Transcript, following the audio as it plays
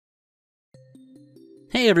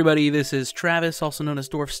Hey everybody, this is Travis, also known as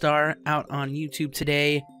Dwarf Star, out on YouTube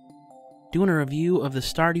today, doing a review of the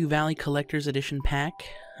Stardew Valley Collector's Edition pack.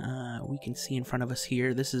 We can see in front of us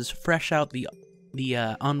here, this is fresh out the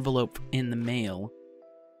envelope in the mail.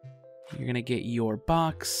 You're gonna get your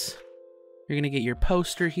box, you're gonna get your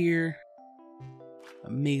poster here,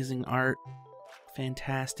 amazing art,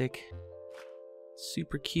 fantastic,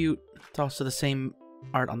 super cute. It's also the same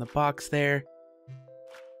art on the box there.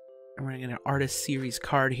 And we're going to get an Artist Series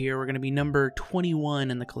card here. We're going to be number 21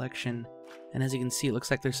 in the collection. And as you can see, it looks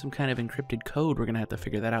like there's some kind of encrypted code. We're going to have to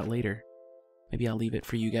figure that out later. Maybe I'll leave it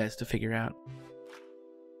for you guys to figure out.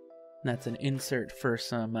 And that's an insert for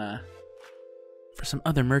some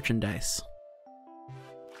other merchandise.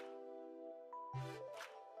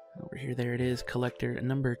 Over here, there it is, collector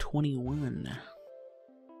number 21.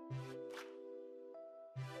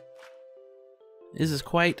 This is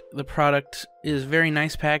quite the product. It is very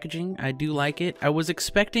nice packaging. I do like it. I was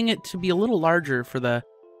expecting it to be a little larger for the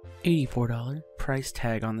 $84 price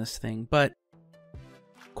tag on this thing, but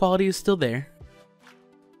quality is still there.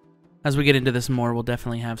 As we get into this more, we'll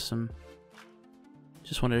definitely have some.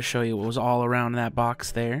 Just wanted to show you what was all around that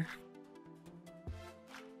box there.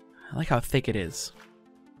 I like how thick it is.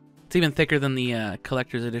 It's even thicker than the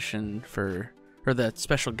collector's edition or the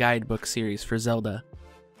special guidebook series for Zelda.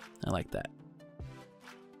 I like that.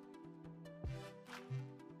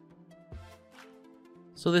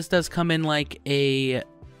 So this does come in like a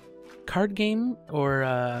card game or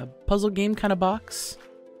a puzzle game kind of box.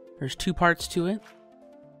 There's two parts to it.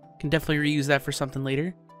 Can definitely reuse that for something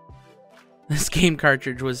later. This game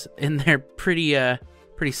cartridge was in there pretty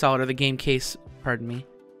solid, or the game case, pardon me.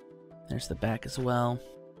 There's the back as well.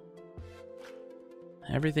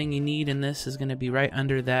 Everything you need in this is going to be right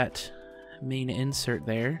under that main insert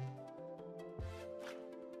there.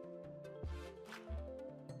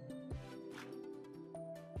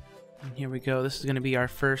 Here we go. This is going to be our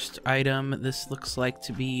first item. This looks like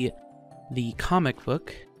to be the comic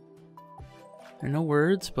book. There are no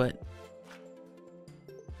words, but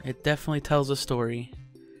it definitely tells a story.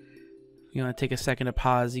 If you want to take a second to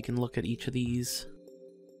pause, you can look at each of these.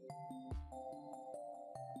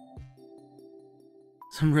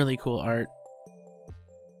 Some really cool art.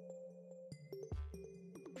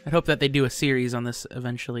 I hope that they do a series on this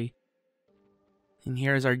eventually. And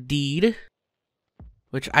here's our deed,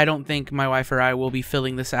 which I don't think my wife or I will be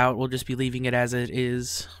filling this out. We'll just be leaving it as it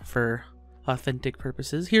is for authentic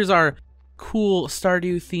purposes. Here's our cool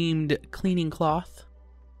Stardew-themed cleaning cloth.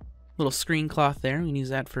 Little screen cloth there. We can use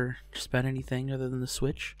that for just about anything other than the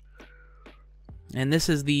Switch. And this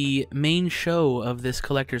is the main show of this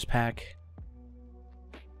collector's pack.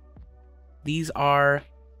 These are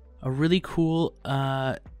a really cool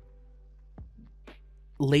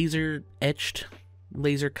laser-etched,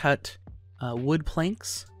 laser-cut wood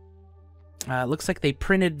planks. Looks like they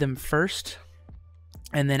printed them first,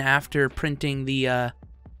 and then after printing the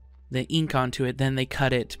ink onto it, then they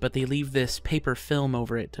cut it, but they leave this paper film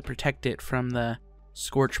over it to protect it from the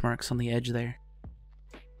scorch marks on the edge there.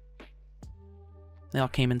 They all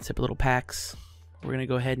came in separate little packs. We're gonna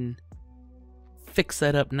go ahead and fix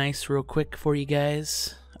that up nice real quick for you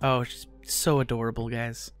guys. Oh, it's so adorable,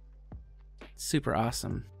 guys. Super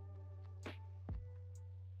awesome.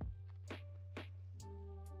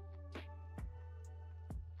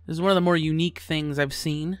 This is one of the more unique things I've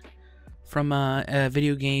seen from a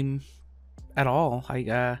video game at all.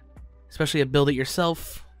 Especially a build it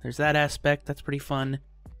yourself. There's that aspect, that's pretty fun.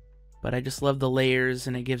 But I just love the layers,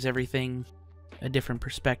 and it gives everything a different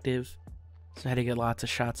perspective. So I had to get lots of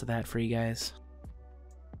shots of that for you guys.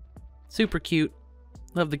 Super cute.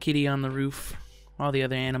 Love the kitty on the roof. All the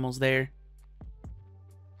other animals there.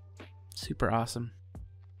 Super awesome.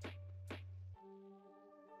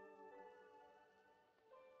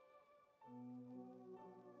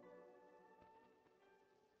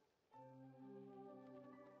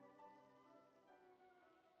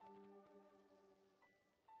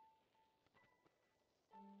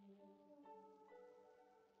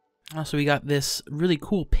 Also, we got this really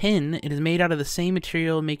cool pin. It is made out of the same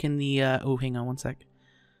material making the, oh, hang on one sec.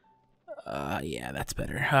 Yeah, that's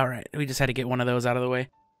better. Alright, we just had to get one of those out of the way.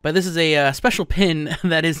 But this is a special pin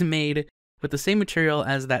that is made with the same material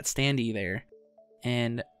as that standee there.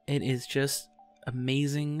 And it is just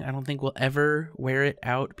amazing. I don't think we'll ever wear it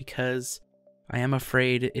out because I am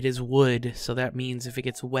afraid it is wood. So that means if it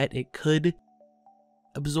gets wet, it could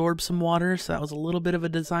absorb some water, so that was a little bit of a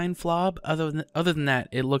design flaw. Other than that,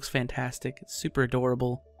 it looks fantastic. It's super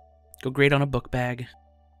adorable. Go great on a book bag.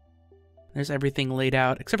 There's everything laid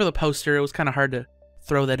out, except for the poster. It was kind of hard to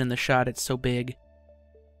throw that in the shot. It's so big.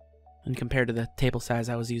 And compared to the table size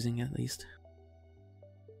I was using, at least.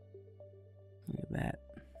 Look at that.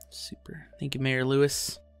 Super. Thank you, Mayor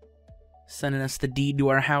Lewis, sending us the deed to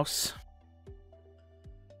our house.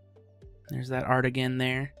 There's that art again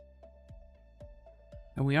there.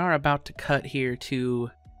 And we are about to cut here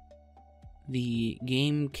to the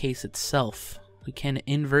game case itself. We can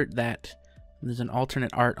invert that. There's an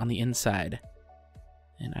alternate art on the inside.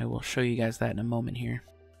 And I will show you guys that in a moment here.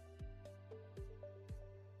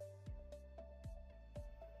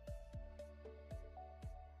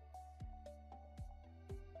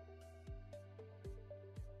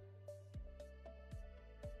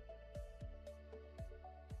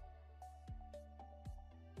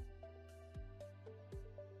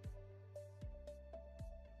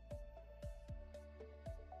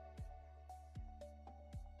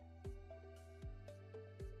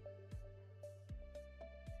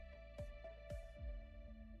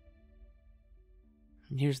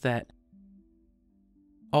 And here's that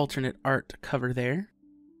alternate art cover there.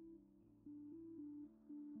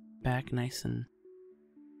 Back nice and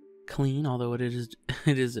clean, although it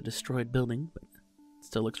is a destroyed building, but it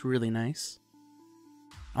still looks really nice.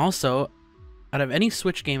 Also, out of any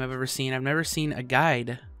Switch game I've ever seen, I've never seen a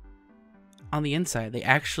guide on the inside. They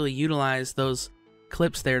actually utilize those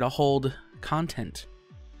clips there to hold content.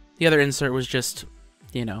 The other insert was just,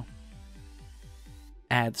 you know,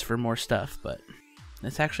 ads for more stuff, but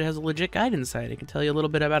this actually has a legit guide inside. It can tell you a little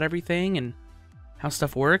bit about everything and how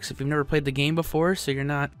stuff works if you've never played the game before, so you're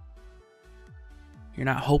not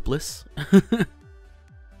hopeless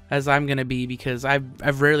as I'm gonna be, because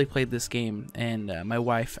I've rarely played this game, and my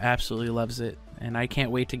wife absolutely loves it, and I can't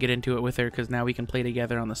wait to get into it with her because now we can play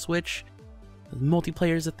together on the Switch.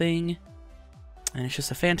 Multiplayer is a thing, and it's just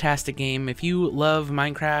a fantastic game. If you love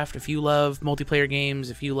Minecraft, if you love multiplayer games,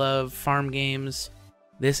 if you love farm games,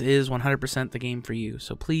 this is 100% the game for you.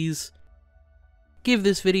 So please give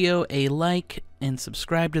this video a like and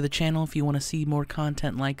subscribe to the channel if you want to see more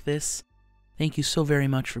content like this. Thank you so very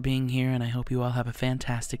much for being here, and I hope you all have a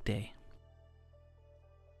fantastic day.